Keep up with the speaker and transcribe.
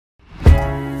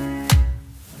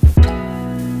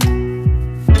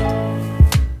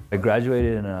I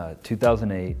graduated in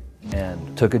 2008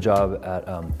 and took a job at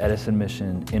Edison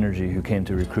Mission Energy, who came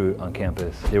to recruit on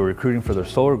campus. They were recruiting for their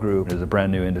solar group. It was a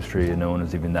brand new industry and no one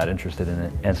was even that interested in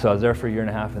it. And so I was there for a year and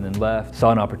a half and then left,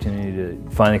 saw an opportunity to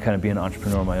finally kind of be an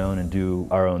entrepreneur on my own and do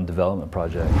our own development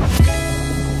project.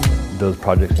 Those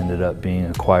projects ended up being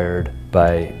acquired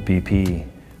by BP.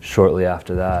 Shortly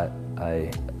after that,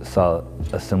 I saw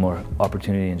a similar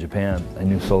opportunity in Japan. I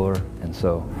knew solar, and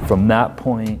so from that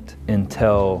point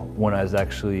until when I was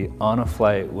actually on a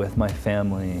flight with my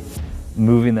family,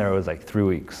 moving there was like 3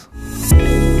 weeks.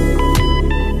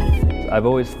 I've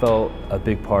always felt a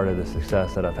big part of the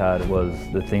success that I've had was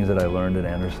the things that I learned at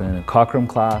Anderson. The Cockrum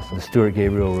class, the Stuart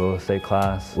Gabriel real estate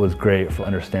class was great for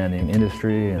understanding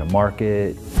industry and a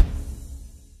market.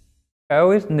 I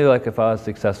always knew like if I was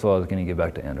successful, I was going to give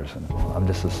back to Anderson. I'm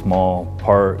just a small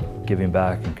part giving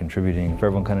back and contributing. If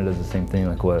everyone kind of does the same thing,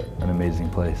 like what an amazing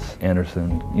place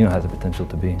Anderson, has the potential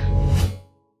to be.